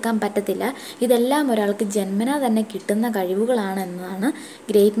ഉണ്ടാക്കിയെടുക്കാൻ പറ്റത്തില്ല. ഇതെല്ലാം ഒരാൾക്ക് ജന്മനാ തന്നെ കിട്ടുന്ന കഴിവുകളാണ് എന്നതാണ്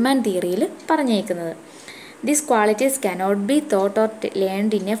ഗ്രേറ്റ് മാൻ തിയറിയിൽ പറഞ്ഞേക്കുന്നത്. These qualities cannot be taught or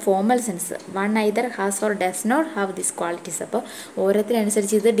learned in a formal sense. One either has or does not have these qualities. അപ്പോൾ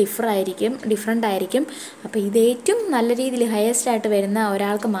ഓരോരുത്തരനുസരിച്ച് ഇത് ഡിഫറെൻ്റ് ആയിരിക്കും. അപ്പോൾ ഇത് ഏറ്റവും നല്ല രീതിയിൽ ഹയസ്റ്റ് ആയിട്ട് വരുന്ന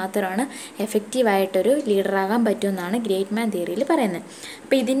ഒരാൾക്ക് മാത്രമാണ് എഫക്റ്റീവായിട്ടൊരു ലീഡറാകാൻ പറ്റുമെന്നാണ് ഗ്രേറ്റ് മാൻ തിയറിയിൽ പറയുന്നത്.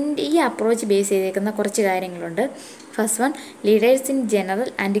 അപ്പോൾ ഈ അപ്രോച്ച് ബേസ് ചെയ്തേക്കുന്ന കുറച്ച് കാര്യങ്ങളുണ്ട്. First one, leaders in general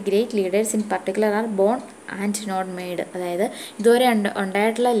and great leaders in particular R born and not made. അതായത് ഇതുവരെ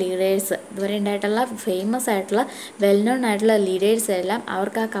ഉണ്ടായിട്ടുള്ള ഫേമസ് ആയിട്ടുള്ള വെൽ നോൺ ആയിട്ടുള്ള ലീഡേഴ്സ് എല്ലാം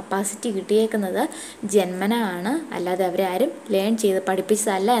അവർക്ക് ആ കപ്പാസിറ്റി കിട്ടിയേക്കുന്നത് ജന്മന ആണ്, അല്ലാതെ അവരെ ആരും ലേൺ ചെയ്ത്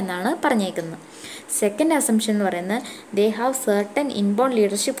പഠിപ്പിച്ചതല്ല എന്നാണ് പറഞ്ഞേക്കുന്നത്. സെക്കൻഡ് അസംഷൻ എന്ന് പറയുന്നത് they have certain inborn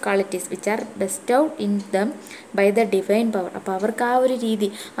leadership qualities which are ബെസ്റ്റൗഡ് in them by the divine power. അപ്പോൾ അവർക്ക് ആ ഒരു രീതി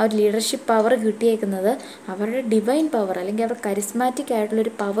ആ ഒരു ലീഡർഷിപ്പ് പവർ കിട്ടിയേക്കുന്നത് അവരുടെ ഡിവൈൻ പവർ അല്ലെങ്കിൽ അവരുടെ കരിസ്മാറ്റിക്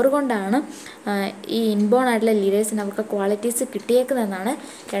ആയിട്ടുള്ളൊരു പവർ കൊണ്ടാണ് ഈ ഇൻബോൺ ആയിട്ടുള്ള ലീഡേഴ്സിന് അവർക്ക് ക്വാളിറ്റീസ് കിട്ടിയേക്കുന്നതെന്നാണ്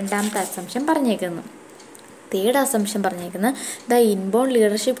രണ്ടാമത്തെ അസംഷൻ പറഞ്ഞേക്കുന്നത്. തേർഡ് അസംഷൻ പറഞ്ഞേക്കുന്നത് the inborn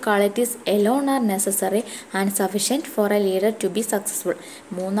leadership qualities alone are necessary and sufficient four A leader to B successful.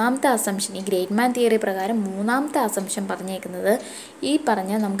 മൂന്നാമത്തെ അസംഷൻ ഈ ഗ്രേറ്റ് മാൻ തിയറി പ്രകാരം മൂന്നാമത്തെ അസംഷൻ പറഞ്ഞേക്കുന്നത് ഈ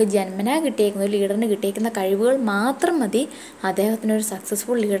പറഞ്ഞ നമുക്ക് ജന്മനാ കിട്ടിയേക്കുന്ന ഒരു ലീഡറിന് കിട്ടിയേക്കുന്ന കഴിവുകൾ മാത്രം മതി അദ്ദേഹത്തിനൊരു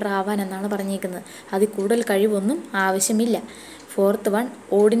സക്സസ്ഫുൾ ലീഡർ ആവാൻ എന്നാണ് പറഞ്ഞേക്കുന്നത്. അതിൽ കൂടുതൽ കഴിവൊന്നും ആവശ്യമില്ല. Fourth one,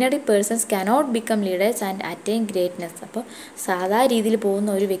 ordinary persons cannot become leaders and attain greatness. അപ്പോൾ സാധാ രീതിയിൽ പോകുന്ന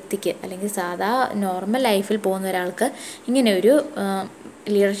ഒരു വ്യക്തിക്ക് അല്ലെങ്കിൽ സാധാ നോർമൽ ലൈഫിൽ പോകുന്ന ഒരാൾക്ക് ഇങ്ങനെ ഒരു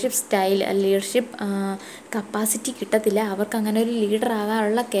ലീഡർഷിപ്പ് സ്റ്റൈൽ ലീഡർഷിപ്പ് കപ്പാസിറ്റി കിട്ടത്തില്ല. അവർക്ക് അങ്ങനെ ഒരു ലീഡർ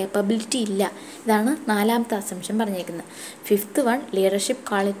ആകാനുള്ള കേപ്പബിലിറ്റി ഇല്ല. ഇതാണ് നാലാമത്തെ അസംഷൻ പറഞ്ഞേക്കുന്നത്. Fifth one, leadership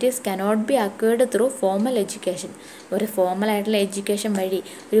qualities cannot be acquired through formal education. ഒരു ഫോർമലായിട്ടുള്ള എഡ്യൂക്കേഷൻ വഴി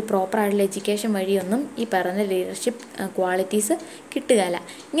ഒരു പ്രോപ്പറായിട്ടുള്ള എഡ്യൂക്കേഷൻ വഴിയൊന്നും ഈ പറയുന്ന ലീഡർഷിപ്പ് ക്വാളിറ്റീസ് കിട്ടുകയില്ല.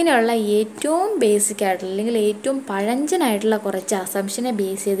 ഇങ്ങനെയുള്ള ഏറ്റവും ബേസിക് ആയിട്ടുള്ള അല്ലെങ്കിൽ ഏറ്റവും പഴഞ്ചനായിട്ടുള്ള കുറച്ച് അസംഷനെ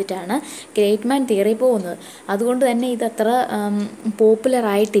ബേസ് ചെയ്തിട്ടാണ് ഗ്രേറ്റ് മാൻ തിയറി പോകുന്നത്. അതുകൊണ്ട് തന്നെ ഇതത്ര പോപ്പുലർ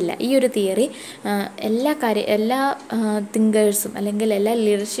ആയിട്ടില്ല. ഈ ഒരു തിയറി എല്ലാ തിങ്കേഴ്സും അല്ലെങ്കിൽ എല്ലാ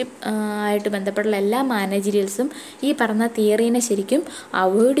ലീഡർഷിപ്പ് ആയിട്ട് ബന്ധപ്പെട്ടുള്ള എല്ലാ മാനേജറിയൽസും ഈ പറഞ്ഞ തിയറീനെ ശരിക്കും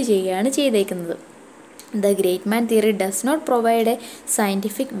അവോയ്ഡ് ചെയ്യുകയാണ് ചെയ്തേക്കുന്നത്. The great man theory does not provide a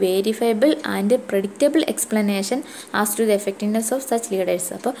scientific, verifiable and predictable explanation as to the effectiveness of such leaders.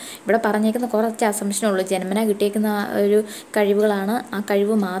 അപ്പോൾ ഇവിടെ പറഞ്ഞേക്കുന്ന കുറച്ച് അസംഷനുള്ളൂ. ജന്മന കിട്ടിയേക്കുന്ന ഒരു കഴിവുകളാണ്, ആ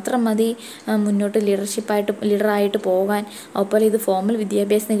കഴിവ് മാത്രം മതി മുന്നോട്ട് ലീഡറായിട്ട് പോകാൻ. അതുപോലെ ഇത് ഫോർമൽ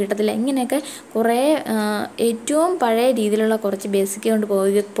വിദ്യാഭ്യാസം കിട്ടത്തില്ല. ഇങ്ങനെയൊക്കെ കുറേ ഏറ്റവും പഴയ രീതിയിലുള്ള കുറച്ച് ബേസിക് കൊണ്ട്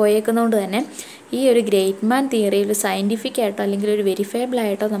പോയേക്കുന്നതുകൊണ്ട് തന്നെ ഈ ഒരു ഗ്രേറ്റ് മാൻ തിയറി ഒരു സയൻറ്റിഫിക് ആയിട്ടോ അല്ലെങ്കിൽ ഒരു വെരിഫയബിൾ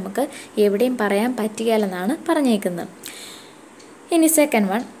ആയിട്ടോ നമുക്ക് എവിടെയും പറയാൻ പറ്റുകയില്ലെന്നാണ് പറഞ്ഞേക്കുന്നത്. ഇനി സെക്കൻഡ്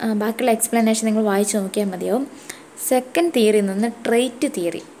വൺ, ബാക്കിയുള്ള എക്സ്പ്ലനേഷൻ നിങ്ങൾ വായിച്ച് നോക്കിയാൽ മതിയാവും. സെക്കൻഡ് തിയറിയിൽ നിന്ന് ട്രെയ്റ്റ്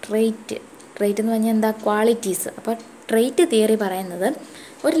തിയറി. ട്രെയ്റ്റ് എന്ന് പറഞ്ഞാൽ എന്താ? ക്വാളിറ്റീസ്. അപ്പോൾ ട്രെയ്റ്റ് തിയറി പറയുന്നത്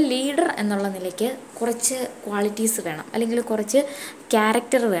ഒരു ലീഡർ എന്നുള്ള നിലയ്ക്ക് കുറച്ച് ക്വാളിറ്റീസ് വേണം അല്ലെങ്കിൽ കുറച്ച്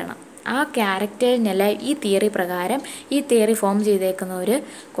ക്യാരക്ടർ വേണം. ആ ക്യാരക്ടറിനല്ല ഈ തിയറി പ്രകാരം ഈ തിയറി ഫോം ചെയ്തേക്കുന്നവർ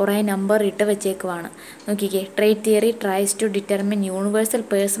കുറേ നമ്പർ ഇട്ട് വെച്ചേക്കുവാണ്. നോക്കിക്കേ, trait theory tries to determine universal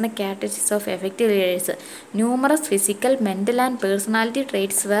personal characteristics of effective leaders. Numerous physical, mental and personality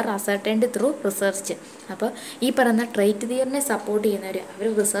traits were ascertained through research. അപ്പോൾ ഈ പറയുന്ന ട്രെയ്റ്റ് തിയറിനെ സപ്പോർട്ട് ചെയ്യുന്നവർ അവർ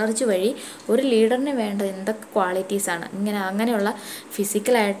റിസർച്ച് വഴി ഒരു ലീഡറിന് വേണ്ട എന്തൊക്കെ ക്വാളിറ്റീസാണ് അങ്ങനെയുള്ള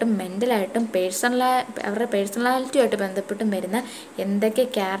ഫിസിക്കലായിട്ടും മെൻ്റലായിട്ടും അവരുടെ പേഴ്സണാലിറ്റിയുമായിട്ട് ബന്ധപ്പെട്ടും വരുന്ന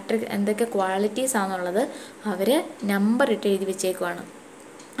എന്തൊക്കെ ക്വാളിറ്റീസ് ആണെന്നുള്ളത് അവർ നമ്പർ ഇട്ട് എഴുതി വെച്ചേക്കുവാണ്.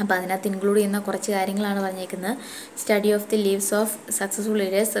 അപ്പോൾ അതിനകത്ത് ഇൻക്ലൂഡ് ചെയ്യുന്ന കുറച്ച് കാര്യങ്ങളാണ് പറഞ്ഞേക്കുന്നത്. Study of the leaves of successful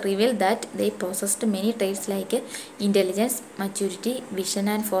leaders reveal that they possessed many traits like intelligence, maturity, vision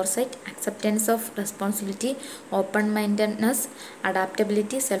and foresight, acceptance of responsibility, open mindedness,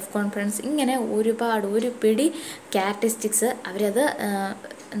 adaptability, self confidence. ഇങ്ങനെ ഒരു പിടി ക്യാരക്ടറിസ്റ്റിക്സ് അവരത്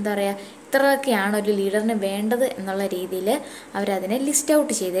എന്താ പറയുക ഇത്രയൊക്കെയാണ് ഒരു ലീഡറിന് വേണ്ടത് എന്നുള്ള രീതിയിൽ അവരതിനെ ലിസ്റ്റ്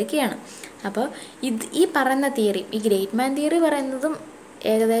ഔട്ട് ചെയ്തേക്കെയാണ്. അപ്പോൾ ഈ പറയുന്ന തിയറി ഈ ഗ്രേറ്റ് മാൻ തിയറി പറയുന്നതും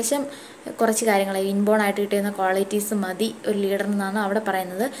ഏകദേശം കുറച്ച് കാര്യങ്ങൾ ഇൻബോൺ ആയിട്ട് കിട്ടുന്ന ക്വാളിറ്റീസ് മതി ഒരു ലീഡറിനെന്നാണ് അവിടെ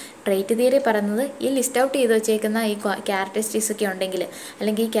പറയുന്നത്. ട്രേറ്റ് തിയറി പറയുന്നത് ഈ ലിസ്റ്റ് ഔട്ട് ചെയ്ത് വെച്ചേക്കുന്ന ഈ ക്യാരക്ടറിസ്റ്റിക്സ് ഒക്കെ ഉണ്ടെങ്കിൽ,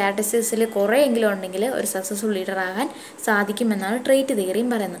 അല്ലെങ്കിൽ ഈ ക്യാരക്ടറിസ്റ്റിക്സിൽ കുറേയെങ്കിലും ഉണ്ടെങ്കിൽ ഒരു സക്സസ്ഫുൾ ലീഡർ ആകാൻ സാധിക്കുമെന്നാണ് ട്രേറ്റ്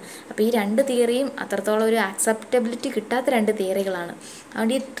തിയറിയും പറയുന്നത്. അപ്പോൾ ഈ രണ്ട് തിയറിയും അത്രത്തോളം ഒരു ആക്സെപ്റ്റബിലിറ്റി കിട്ടാത്ത രണ്ട് തിയറികളാണ്.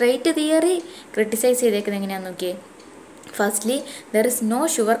 അതുകൊണ്ട് ഈ ട്രേറ്റ് തിയറി ക്രിട്ടിസൈസ് ചെയ്തേക്കുന്നത് എങ്ങനെയാണെന്ന് നോക്കിയേ. Firstly there is no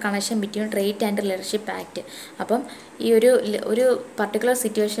sure connection between trait and leadership act. അപ്പം ഈ ഒരു പർട്ടിക്കുലർ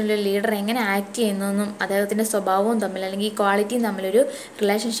സിറ്റുവേഷനിൽ ലീഡർ എങ്ങനെ ആക്ട് ചെയ്യുന്നതെന്നും അദ്ദേഹത്തിൻ്റെ സ്വഭാവവും തമ്മിൽ അല്ലെങ്കിൽ ഈ ക്വാളിറ്റിയും തമ്മിലൊരു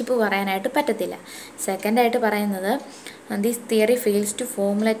റിലേഷൻഷിപ്പ് പറയാനായിട്ട് പറ്റത്തില്ല. സെക്കൻഡായിട്ട് പറയുന്നത് this theory fails to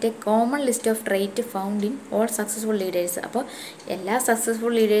formulate A common list of trait found in all successful leaders. അപ്പോൾ എല്ലാ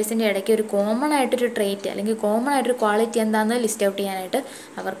സക്സസ്ഫുൾ ലീഡേഴ്സിൻ്റെ ഇടയ്ക്ക് ഒരു കോമൺ ആയിട്ടൊരു ട്രേറ്റ് അല്ലെങ്കിൽ കോമൺ ആയിട്ടൊരു ക്വാളിറ്റി എന്താണെന്ന് ലിസ്റ്റ് ഔട്ട് ചെയ്യാനായിട്ട്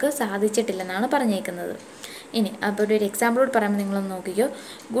അവർക്ക് സാധിച്ചിട്ടില്ലെന്നാണ് പറഞ്ഞേക്കുന്നത്. ഇനി അപ്പോൾ ഒരു എക്സാമ്പിളോട് പറയുമ്പോൾ നിങ്ങളൊന്ന് നോക്കിക്കോ.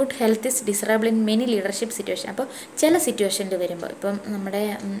 Good health is desirable in many leadership situation. അപ്പോൾ ചില സിറ്റുവേഷനിൽ വരുമ്പോൾ ഇപ്പം നമ്മുടെ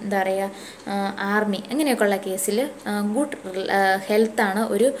എന്താ പറയുക ആർമി അങ്ങനെയൊക്കെയുള്ള കേസിൽ ഗുഡ് ഹെൽത്താണ്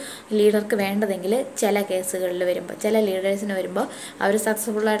ഒരു ലീഡർക്ക് വേണ്ടതെങ്കിൽ ചില കേസുകളിൽ വരുമ്പോൾ ചില ലീഡേഴ്സിന് വരുമ്പോൾ അവർ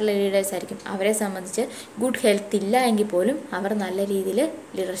സക്സസ്ഫുള്ളായിട്ടുള്ള ലീഡേഴ്സ് ആയിരിക്കും. അവരെ സംബന്ധിച്ച് ഗുഡ് ഹെൽത്ത് ഇല്ല എങ്കിൽ പോലും അവർ നല്ല രീതിയിൽ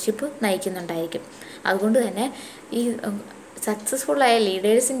ലീഡർഷിപ്പ് നയിക്കുന്നുണ്ടായിരിക്കും. അതുകൊണ്ട് തന്നെ ഈ സക്സസ്ഫുള്ളായ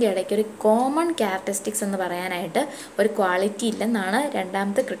ലീഡേഴ്സിൻ്റെ ഇടയ്ക്ക് ഒരു കോമൺ ക്യാരക്ടറിസ്റ്റിക്സ് എന്ന് പറയാനായിട്ട് ഒരു ക്വാളിറ്റി ഇല്ലെന്നാണ്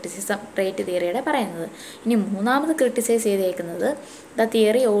രണ്ടാമത്തെ ക്രിറ്റിസിസം ട്രേറ്റ് തിയറിയുടെ പറയുന്നത്. ഇനി മൂന്നാമത് ക്രിട്ടിസൈസ് ചെയ്തേക്കുന്നത് the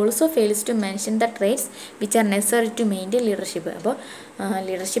theory also fails to mention the traits which are necessary to maintain leadership. അപ്പോൾ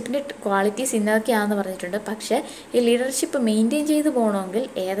ലീഡർഷിപ്പിൻ്റെ ക്വാളിറ്റീസ് ഇന്നതൊക്കെയാണെന്ന് പറഞ്ഞിട്ടുണ്ട്. പക്ഷേ ഈ ലീഡർഷിപ്പ് മെയിൻറ്റെയിൻ ചെയ്ത് പോകണമെങ്കിൽ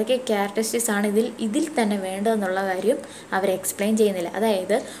ഏതൊക്കെ ക്യാരക്ടറിസ്റ്റിക്സ് ആണ് ഇതിൽ തന്നെ വേണ്ടതെന്നുള്ള കാര്യം അവർ എക്സ്പ്ലെയിൻ ചെയ്യുന്നില്ല.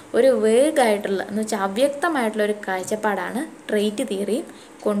 അതായത് ഒരു വേഗായിട്ടുള്ള എന്ന് വെച്ചാൽ അവ്യക്തമായിട്ടുള്ള ഒരു കാഴ്ചപ്പാടാണ് ട്രേറ്റ് തിയറി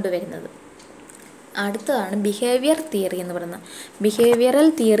കൊണ്ടുവരുന്നത്. അടുത്തതാണ് ബിഹേവിയർ തിയറി എന്ന് പറയുന്നത്. ബിഹേവിയറൽ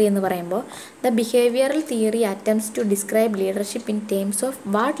തിയറി എന്ന് പറയുമ്പോൾ the behavioural theory attempts to describe leadership in terms of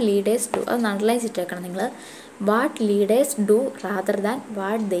what leaders do. അത് അണ്ടർലൈൻ ചെയ്തേക്കണം നിങ്ങൾ. What leaders do rather than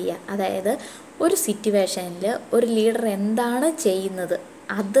what they are. അതായത് ഒരു സിറ്റുവേഷനിൽ ഒരു ലീഡർ എന്താണ് ചെയ്യുന്നത്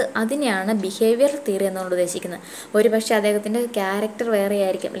അതിനെയാണ് ബിഹേവിയർ തിയറി എന്നുകൊണ്ട് ഉദ്ദേശിക്കുന്നത്. ഒരുപക്ഷെ അദ്ദേഹത്തിൻ്റെ ക്യാരക്ടർ വേറെ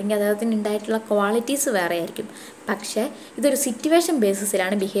ആയിരിക്കും, അല്ലെങ്കിൽ അദ്ദേഹത്തിന് ഉണ്ടായിട്ടുള്ള ക്വാളിറ്റീസ് വേറെ ആയിരിക്കും. പക്ഷേ ഇതൊരു സിറ്റുവേഷൻ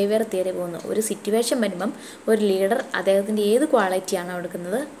ബേസിസിലാണ് ബിഹേവിയർ തിയറി പോകുന്നത്. ഒരു സിറ്റുവേഷൻ വരുമ്പം ഒരു ലീഡർ അദ്ദേഹത്തിൻ്റെ ഏത് ക്വാളിറ്റിയാണോ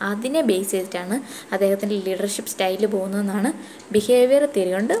എടുക്കുന്നത് അതിനെ ബേസ് ചെയ്തിട്ടാണ് അദ്ദേഹത്തിൻ്റെ ലീഡർഷിപ്പ് സ്റ്റൈൽ പോകുന്നതെന്നാണ് ബിഹേവിയർ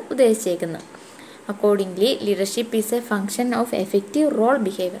തിയറി കൊണ്ട് ഉദ്ദേശിച്ചേക്കുന്നത്. Accordingly leadership is A function of effective role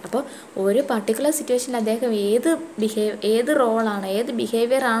behaviour. അപ്പോൾ ഒരു പർട്ടിക്കുലർ സിറ്റുവേഷനിൽ അദ്ദേഹം ഏത് റോളാണോ ഏത്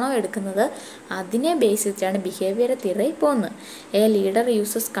ബിഹേവിയർ ആണോ എടുക്കുന്നത് അതിനെ ബേസ് ചെയ്തിട്ടാണ് ബിഹേവിയർ തിയറി പോകുന്നത്. A leader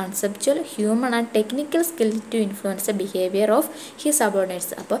uses conceptual human and technical skill to influence the behaviour of his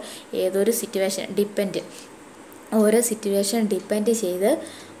subordinates. അപ്പോൾ ഏതൊരു ഓരോ സിറ്റുവേഷൻ ഡിപ്പെൻഡ് ചെയ്ത്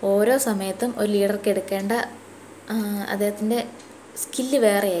ഓരോ സമയത്തും ഒരു ലീഡർക്ക് എടുക്കേണ്ട അദ്ദേഹത്തിൻ്റെ സ്കില്ല്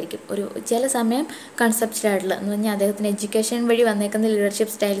വേറെ ആയിരിക്കും. ചില സമയം കൺസെപ്ച്വലായിട്ടുള്ള എന്ന് പറഞ്ഞാൽ അദ്ദേഹത്തിന് എഡ്യൂക്കേഷൻ വഴി വന്നേക്കുന്ന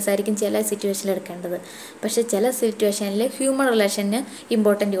ലീഡർഷിപ്പ് സ്റ്റൈൽസ് ആയിരിക്കും ചില സിറ്റുവേഷനിൽ എടുക്കേണ്ടത്. പക്ഷേ ചില സിറ്റുവേഷനിൽ ഹ്യൂമൻ റിലേഷന്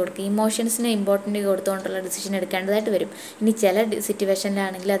ഇമ്പോർട്ടൻറ്റ് കൊടുക്കും, ഇമോഷൻസിന് ഇമ്പോർട്ടൻറ്റ് കൊടുത്തുകൊണ്ടുള്ള ഡിസിഷൻ എടുക്കേണ്ടതായിട്ട് വരും. ഇനി ചില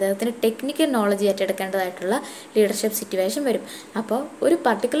സിറ്റുവേഷനിലാണെങ്കിൽ അദ്ദേഹത്തിന് ടെക്നിക്കൽ നോളജ് ഏറ്റെടുക്കേണ്ടതായിട്ടുള്ള ലീഡർഷിപ്പ് സിറ്റുവേഷൻ വരും. അപ്പോൾ ഒരു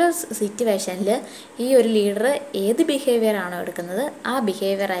പർട്ടിക്കുലർ സിറ്റുവേഷനിൽ ഈ ഒരു ലീഡർ ഏത് ബിഹേവിയർ ആണോ എടുക്കുന്നത് ആ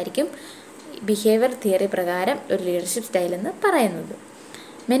ബിഹേവിയർ ആയിരിക്കും ബിഹേവിയർ തിയറി പ്രകാരം ഒരു ലീഡർഷിപ്പ് സ്റ്റൈൽ എന്ന് പറയുന്നത്.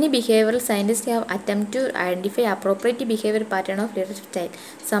 Many behavioral scientists have attempted to identify appropriate behavior pattern of leadership style.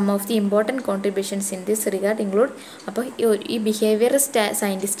 Some of the important contributions in this regard include അപ്പോൾ ഈ ബിഹേവിയർ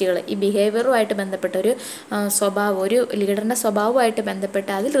സയൻറ്റിസ്റ്റുകൾ ഈ ബിഹേവിയറുമായിട്ട് ബന്ധപ്പെട്ട ഒരു ലീഡറിൻ്റെ സ്വഭാവമായിട്ട്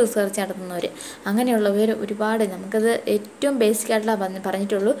ബന്ധപ്പെട്ട് അതിൽ റിസർച്ച് നടത്തുന്നവർ അങ്ങനെയുള്ളവർ ഒരുപാട്. നമുക്കത് ഏറ്റവും ബേസിക് ആയിട്ടുള്ള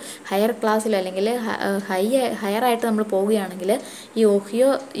പറഞ്ഞിട്ടുള്ളൂ. ഹയർ ക്ലാസ്സിൽ അല്ലെങ്കിൽ ഹയറായിട്ട് നമ്മൾ പോവുകയാണെങ്കിൽ ഈ ഓഹിയോ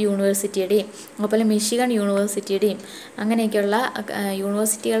യൂണിവേഴ്സിറ്റിയുടെയും അതുപോലെ മിഷിഗൺ യൂണിവേഴ്സിറ്റിയുടെയും അങ്ങനെയൊക്കെയുള്ള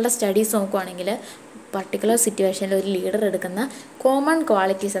യൂണിവേഴ്സിറ്റികളുടെ സ്റ്റഡീസ് നോക്കുകയാണെങ്കിൽ പർട്ടിക്കുലർ സിറ്റുവേഷനിൽ ഒരു ലീഡർ എടുക്കുന്ന കോമൺ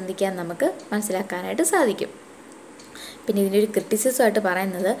ക്വാളിറ്റീസ് എന്തൊക്കെയാണെന്ന് നമുക്ക് മനസ്സിലാക്കാനായിട്ട് സാധിക്കും. പിന്നെ ഇതിൻ്റെ ഒരു ക്രിറ്റിസിസമായിട്ട്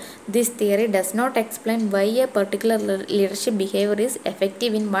പറയുന്നത് this theory does not explain Y A particular leadership behaviour is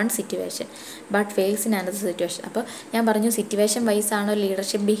effective in one situation but fails in another situation. അപ്പോൾ ഞാൻ പറഞ്ഞു സിറ്റുവേഷൻ വൈസ് ആണോ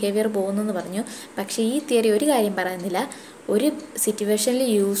ലീഡർഷിപ്പ് ബിഹേവിയർ പോകുന്നതെന്ന് പറഞ്ഞു. പക്ഷേ ഈ തിയറി ഒരു കാര്യം പറയുന്നില്ല, ഒരു സിറ്റുവേഷനിൽ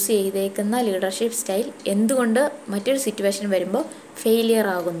യൂസ് ചെയ്തേക്കുന്ന ലീഡർഷിപ്പ് സ്റ്റൈൽ എന്തുകൊണ്ട് മറ്റൊരു സിറ്റുവേഷൻ വരുമ്പോൾ ഫെയിലിയർ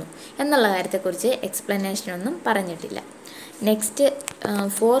ആകുന്നു എന്നുള്ള കാര്യത്തെക്കുറിച്ച് എക്സ്പ്ലനേഷനൊന്നും പറഞ്ഞിട്ടില്ല. Next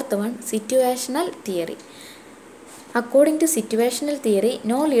fourth one situational theory. According to situational theory,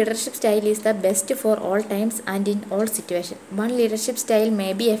 no leadership style is the best for all times and in all situations. One leadership style may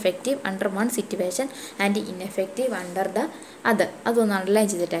be effective under one situation and ineffective under the other. അതൊന്ന് underline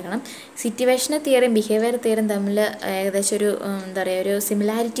ചെയ്തിട്ടേക്കണം. Situational തിയറിയും behaviour തിയറിയും തമ്മിൽ ഏകദേശം ഒരു എന്താ പറയുക ഒരു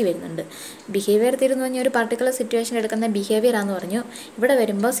similarity വരുന്നുണ്ട്. Behaviour theory എന്ന് പറഞ്ഞാൽ ഒരു പർട്ടിക്കുലർ സിറ്റുവേഷൻ എടുക്കുന്ന ബിഹേവിയർ ആണെന്ന് പറഞ്ഞു. ഇവിടെ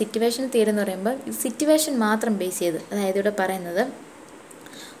വരുമ്പോൾ സിറ്റുവേഷൻ തിയറി എന്ന് പറയുമ്പോൾ സിറ്റുവേഷൻ മാത്രം ബേസ് ചെയ്ത്, അതായത് ഇവിടെ പറയുന്നത്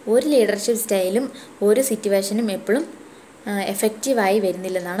ഒരു ലീഡർഷിപ്പ് സ്റ്റൈലും ഒരു സിറ്റുവേഷനും എപ്പോഴും എഫക്റ്റീവായി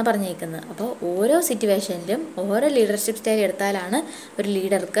വരുന്നില്ലെന്നാണ് പറഞ്ഞേക്കുന്നത്. അപ്പോൾ ഓരോ സിറ്റുവേഷനിലും ഓരോ ലീഡർഷിപ്പ് സ്റ്റൈൽ എടുത്താലാണ് ഒരു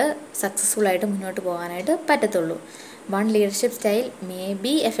ലീഡർക്ക് സക്സസ്ഫുള്ളായിട്ട് മുന്നോട്ട് പോകാനായിട്ട് പറ്റത്തുള്ളൂ. One leadership style may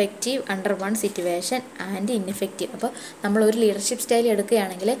be effective under one situation and ineffective. അപ്പോൾ നമ്മൾ ഒരു ലീഡർഷിപ്പ് സ്റ്റൈൽ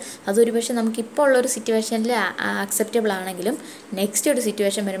എടുക്കുകയാണെങ്കിൽ അതൊരു പക്ഷേ നമുക്കിപ്പോൾ ഉള്ളൊരു സിറ്റുവേഷനിൽ അക്സെപ്റ്റബിൾ ആണെങ്കിലും നെക്സ്റ്റ് ഒരു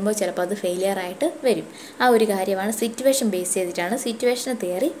സിറ്റുവേഷൻ വരുമ്പോൾ ചിലപ്പോൾ അത് ഫെയിലിയർ ആയിട്ട് വരും. ആ ഒരു കാര്യമാണ് സിറ്റുവേഷൻ ബേസ് ചെയ്തിട്ടാണ് സിറ്റുവേഷൻ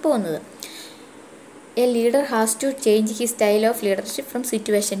തിയറി പോകുന്നത്. A leader has to change he style of leadership from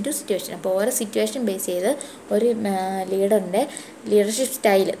situation to situation. അപ്പോൾ ഓരോ സിറ്റുവേഷൻ ബേസ് ചെയ്ത് ഒരു ലീഡറിൻ്റെ ലീഡർഷിപ്പ്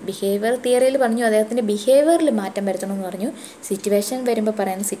സ്റ്റൈൽ ബിഹേവിയർ തിയറിയിൽ പറഞ്ഞു അദ്ദേഹത്തിൻ്റെ ബിഹേവിയറിൽ മാറ്റം വരുത്തണമെന്ന് പറഞ്ഞു. സിറ്റുവേഷൻ വരുമ്പോൾ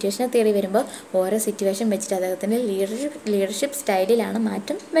പറയുന്നത് സിറ്റുവേഷൻ തിയറി വരുമ്പോൾ ഓരോ സിറ്റുവേഷൻ വെച്ചിട്ട് അദ്ദേഹത്തിൻ്റെ ലീഡർഷിപ്പ് സ്റ്റൈലിലാണ്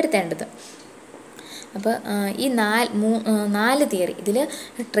മാറ്റം വരുത്തേണ്ടത്. അപ്പോൾ ഈ നാല് തിയറി ഇതിൽ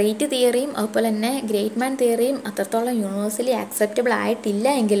ട്രെയ്റ്റ് തിയറിയും അതുപോലെ തന്നെ ഗ്രേറ്റ് മാൻ തിയറിയും അത്രത്തോളം യൂണിവേഴ്സലി ആക്സെപ്റ്റബിൾ ആയിട്ടില്ല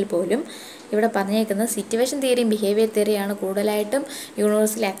എങ്കിൽ പോലും ഇവിടെ പറഞ്ഞേക്കുന്നത് സിറ്റുവേഷൻ തിയറിയും ബിഹേവിയർ തിയറിയാണ് കൂടുതലായിട്ടും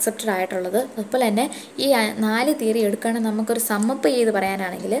യൂണിവേഴ്സലി ആക്സെപ്റ്റഡ് ആയിട്ടുള്ളത്. അതുപോലെ തന്നെ ഈ 4 തിയറി എടുക്കുകയാണെങ്കിൽ നമുക്കൊരു സമ്മപ്പ് ചെയ്ത്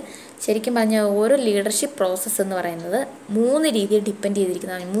പറയാനാണെങ്കിൽ ശരിക്കും പറഞ്ഞാൽ ഓരോ ലീഡർഷിപ്പ് പ്രോസസ്സ് എന്ന് പറയുന്നത് 3 രീതിയിൽ ഡിപ്പെൻഡ്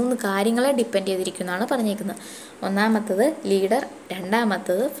ചെയ്തിരിക്കുന്നതാണ്, 3 കാര്യങ്ങളെ ഡിപ്പെൻഡ് ചെയ്തിരിക്കുന്നതാണ് പറഞ്ഞേക്കുന്നത്. ഒന്നാമത്തത് ലീഡർ,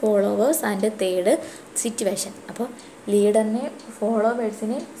 രണ്ടാമത്തത് ഫോളോവേഴ്സ് ആൻഡ് തേർഡ് സിറ്റുവേഷൻ. അപ്പോൾ ലീഡറിനെ,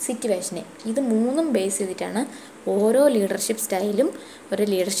 ഫോളോവേഴ്സിനെ, സിറ്റുവേഷനെ ഇത് 3ഉം ബേസ് ചെയ്തിട്ടാണ് ഓരോ ലീഡർഷിപ്പ് സ്റ്റൈലും ഒരു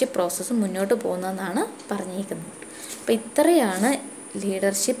ലീഡർഷിപ്പ് പ്രോസസ്സും മുന്നോട്ട് പോകുന്നതെന്നാണ് പറഞ്ഞേക്കുന്നത്. അപ്പോൾ ഇത്രയാണ്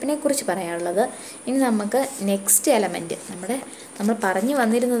ലീഡർഷിപ്പിനെ കുറിച്ച് പറയാനുള്ളത്. ഇനി നമുക്ക് നെക്സ്റ്റ് എലമെൻറ്റ് നമ്മൾ പറഞ്ഞു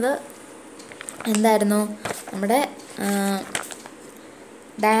വന്നിരുന്നത് എന്തായിരുന്നു, നമ്മുടെ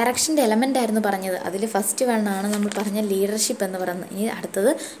ഡയറക്ഷൻ്റെ എലമെൻ്റ് ആയിരുന്നു പറഞ്ഞത്. അതിൽ ഫസ്റ്റ് വണ്ണാണ് നമ്മൾ പറഞ്ഞ ലീഡർഷിപ്പ് എന്ന് പറയുന്നത്. ഇനി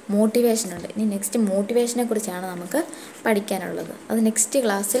അടുത്തത് മോട്ടിവേഷനുണ്ട്. ഇനി നെക്സ്റ്റ് മോട്ടിവേഷനെ കുറിച്ചാണ് നമുക്ക് പഠിക്കാനുള്ളത്. അത് നെക്സ്റ്റ്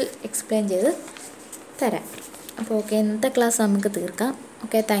ക്ലാസ്സിൽ എക്സ്പ്ലെയിൻ ചെയ്ത് തരാം. അപ്പോൾ ഓക്കെ, ഇന്നത്തെ ക്ലാസ് നമുക്ക് തീർക്കാം.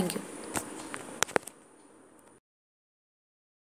 Okay, thank you.